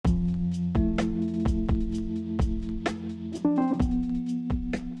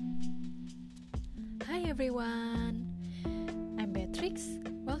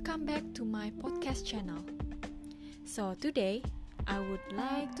podcast channel. So today, I would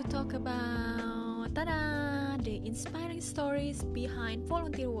like to talk about the inspiring stories behind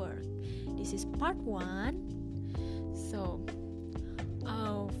volunteer work. This is part 1. So,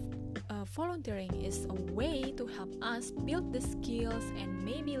 volunteering is a way to help us build the skills and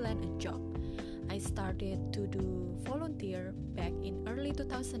maybe land a job. I started to do volunteer back in early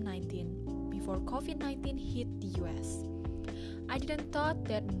 2019 before COVID-19 hit the US. I didn't thought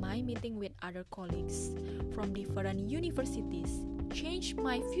that my meeting with other colleagues from different universities changed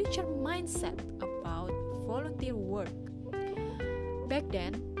my future mindset about volunteer work. Back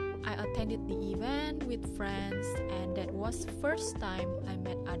then, I attended the event with friends, and that was first time I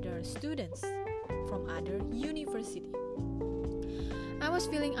met other students from other university. I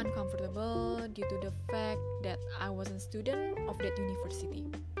was feeling uncomfortable due to the fact that I was a student of that university.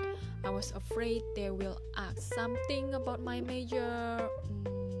 I was afraid they will ask something about my major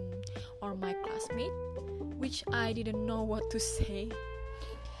or my classmate, which I didn't know what to say.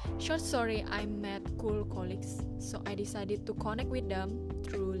 Short story, I met cool colleagues, so I decided to connect with them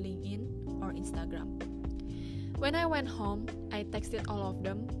through LinkedIn or Instagram. When I went home, I texted all of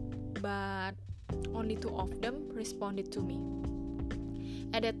them, but only 2 of them responded to me.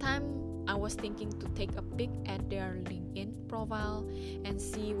 At that time, I was thinking to take a peek at their LinkedIn profile and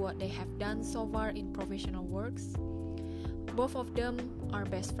see what they have done so far in professional works. Both of them are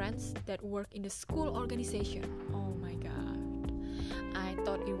best friends that work in the school organization. Oh my god. I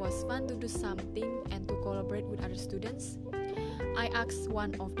thought it was fun to do something and to collaborate with other students. I asked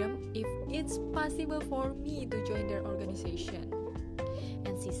one of them if it's possible for me to join their organization.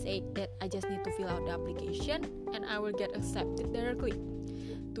 And she said that I just need to fill out the application and I will get accepted directly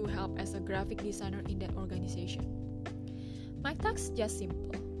to help as a graphic designer in that organization. My task just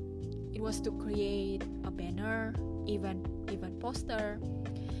simple. It was to create a banner, event poster,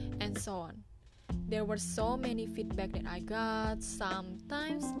 and so on. There were so many feedback that I got.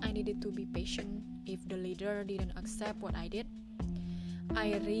 Sometimes I needed to be patient if the leader didn't accept what I did.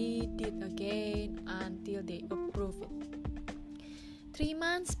 I read it again until they approve it. 3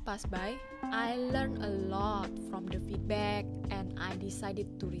 months passed by. I learned a lot from the feedback and I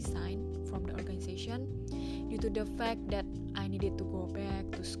decided to resign from the organization due to the fact that I needed to go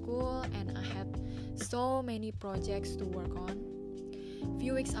back to school and I had so many projects to work on.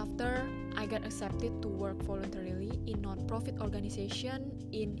 Few weeks after, I got accepted to work voluntarily in non-profit organization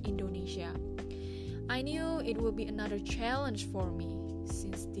in Indonesia. I knew it would be another challenge for me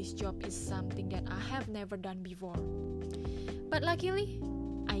since this job is something that I have never done before. But luckily,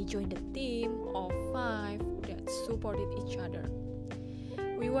 I joined a team of 5 that supported each other.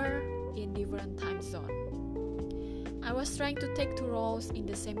 We were in different time zones. I was trying to take 2 roles in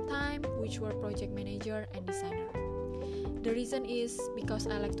the same time, which were project manager and designer. The reason is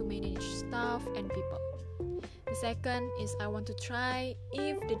because I like to manage staff and people. The second is I want to try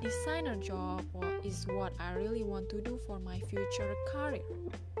if the designer job is what I really want to do for my future career.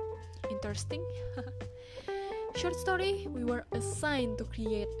 Interesting? Short story, we were assigned to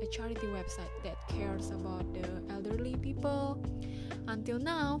create a charity website that cares about the elderly people. Until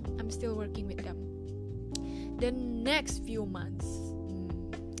now, I'm still working with them. The next few months,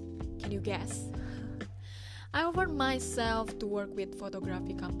 can you guess? I offered myself to work with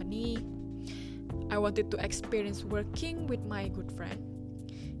photography company. I wanted to experience working with my good friend.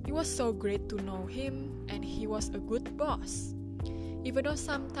 It was so great to know him and he was a good boss. Even though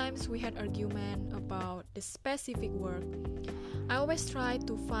sometimes we had argument about the specific work, I always try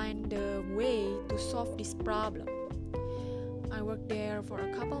to find the way to solve this problem. I worked there for a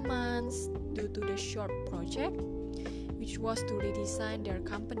couple months due to the short project, which was to redesign their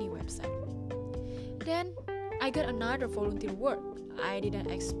company website. Then I got another volunteer work. I didn't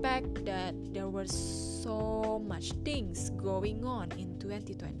expect that there were so much things going on in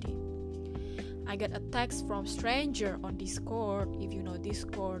 2020. I got a text from stranger on Discord. If you know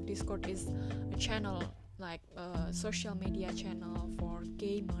Discord is a channel like a social media channel for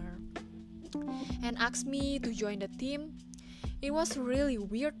gamer, and asked me to join the team. It was really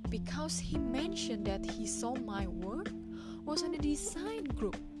weird because he mentioned that he saw my work was in the design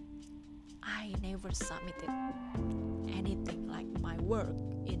group. I never submitted anything like my work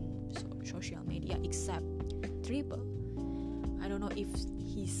in social media except Dribble. I don't know if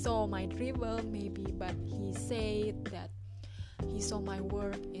he saw my Dribble maybe, but he said that he saw my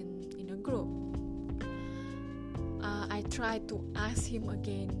work in a group. I tried to ask him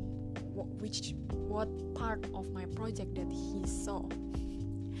again what part of my project that he saw.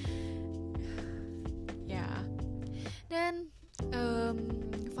 Yeah. Then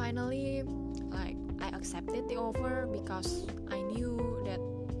finally, I accepted the offer because I knew that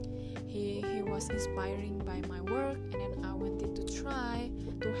he he was inspiring by my work, and then I wanted to try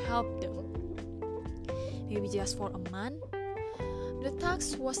to help them, maybe just for a month. The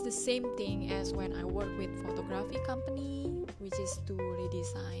task was the same thing as when I work with photography company, which is to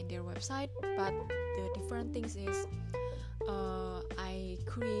redesign their website, but the different things is I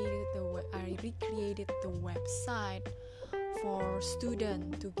recreated the website for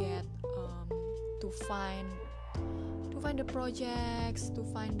students to get to find the projects, to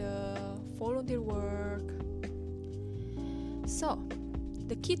find the volunteer work. So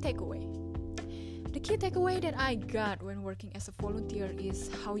the key takeaway that I got when working as a volunteer is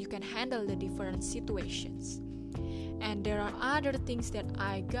how you can handle the different situations. And there are other things that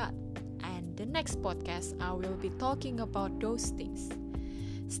I got, and the next podcast I will be talking about those things.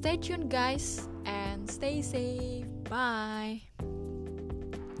 Stay tuned, guys, and stay safe. Bye.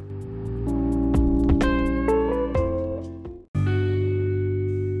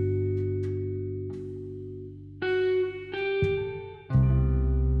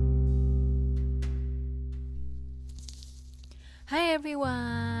 Hi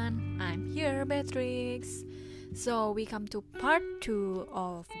everyone, I'm here, Beatrix. So we come to part 2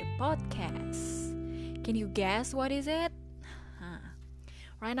 of the podcast. Can you guess what is it?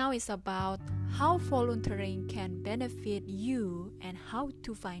 Right now it's about how volunteering can benefit you and how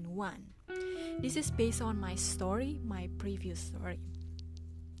to find one. This is based on my previous story.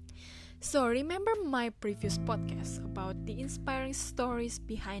 So remember my previous podcast about the inspiring stories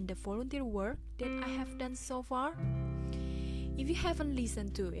behind the volunteer work that I have done so far? If you haven't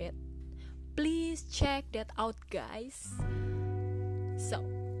listened to it, please check that out, guys. So,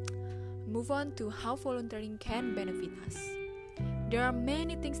 move on to how volunteering can benefit us. There are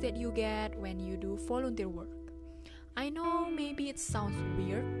many things that you get when you do volunteer work. I know maybe it sounds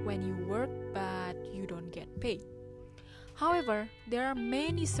weird when you work but you don't get paid. However, there are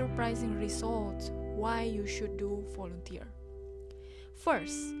many surprising results why you should do volunteer.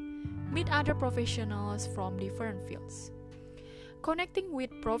 First, meet other professionals from different fields. Connecting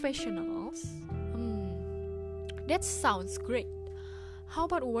with professionals, that sounds great. How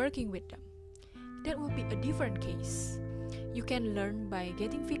about working with them? That will be a different case. You can learn by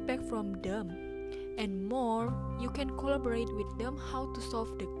getting feedback from them, and more, you can collaborate with them how to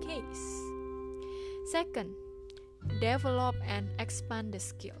solve the case. Second, develop and expand the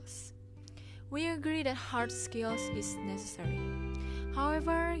skills. We agree that hard skills is necessary.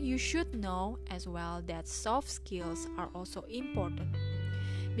 However, you should know as well that soft skills are also important,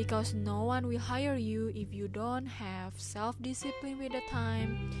 because no one will hire you if you don't have self-discipline with the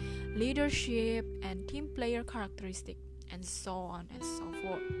time, leadership, and team player characteristic, and so on and so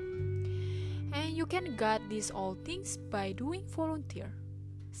forth. And you can get these all things by doing volunteer.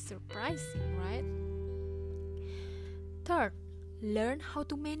 Surprising, right? Third, learn how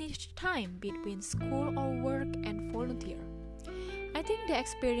to manage time between school or work and volunteer. I think the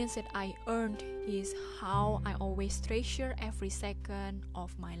experience that I earned is how I always treasure every second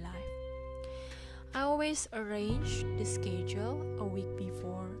of my life. I always arrange the schedule a week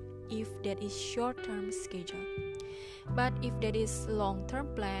before if that is short-term schedule. But if that is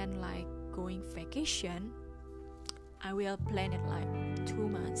long-term plan like going vacation, I will plan it like 2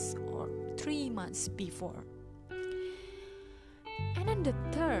 months or 3 months before. And then the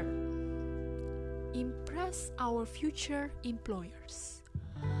third, impress our future employers.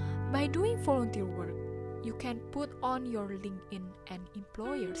 By doing volunteer work, you can put on your LinkedIn and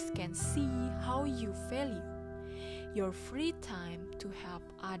employers can see how you value your free time to help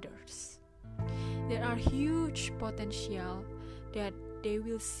others. There are huge potential that they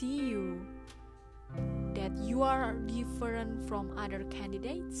will see you, that you are different from other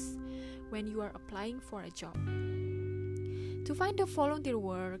candidates when you are applying for a job. To find the volunteer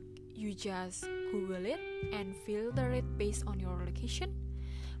work, you just Google it and filter it based on your location.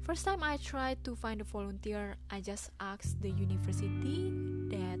 First time I tried to find a volunteer, I just asked the university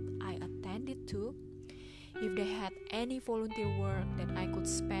that I attended to if they had any volunteer work that I could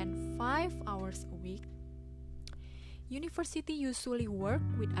spend 5 hours a week. University usually work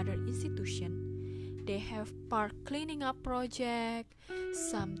with other institutions. They have park cleaning up project,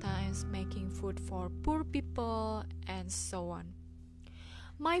 sometimes making food for poor people, and so on.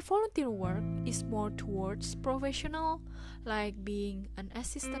 My volunteer work is more towards professional, like being an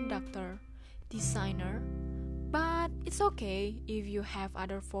assistant doctor, designer, but it's okay if you have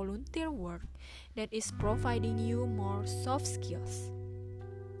other volunteer work that is providing you more soft skills.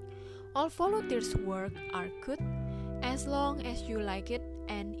 All volunteers' work are good as long as you like it,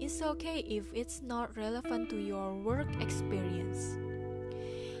 and it's okay if it's not relevant to your work experience.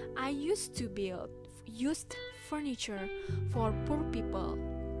 I used to build used furniture for poor people,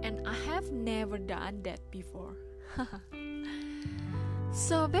 and I have never done that before.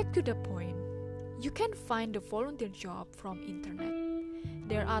 So back to the point, you can find the volunteer job from internet.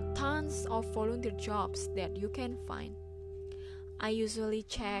 There are tons of volunteer jobs that you can find. I usually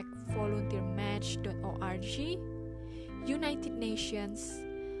check volunteermatch.org, United Nations.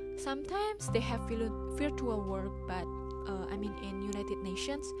 Sometimes they have virtual work, but in United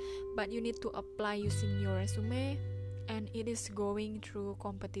Nations, but you need to apply using your resume, and it is going through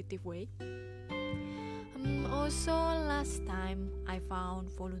competitive way. Also, last time I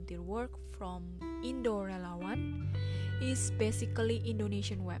found volunteer work from Indo Relawan. Is basically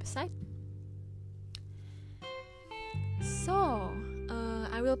Indonesian website. So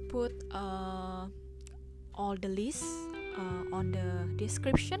I will put all the lists on the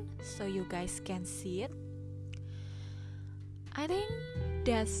description so you guys can see it. I think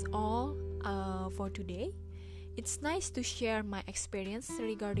that's all for today. It's nice to share my experience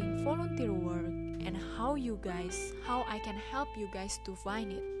regarding volunteer work and how I can help you guys to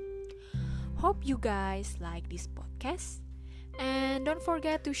find it. Hope you guys like this podcast, and don't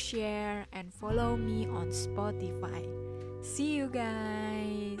forget to share and follow me on Spotify. See you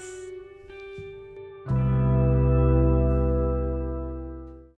guys.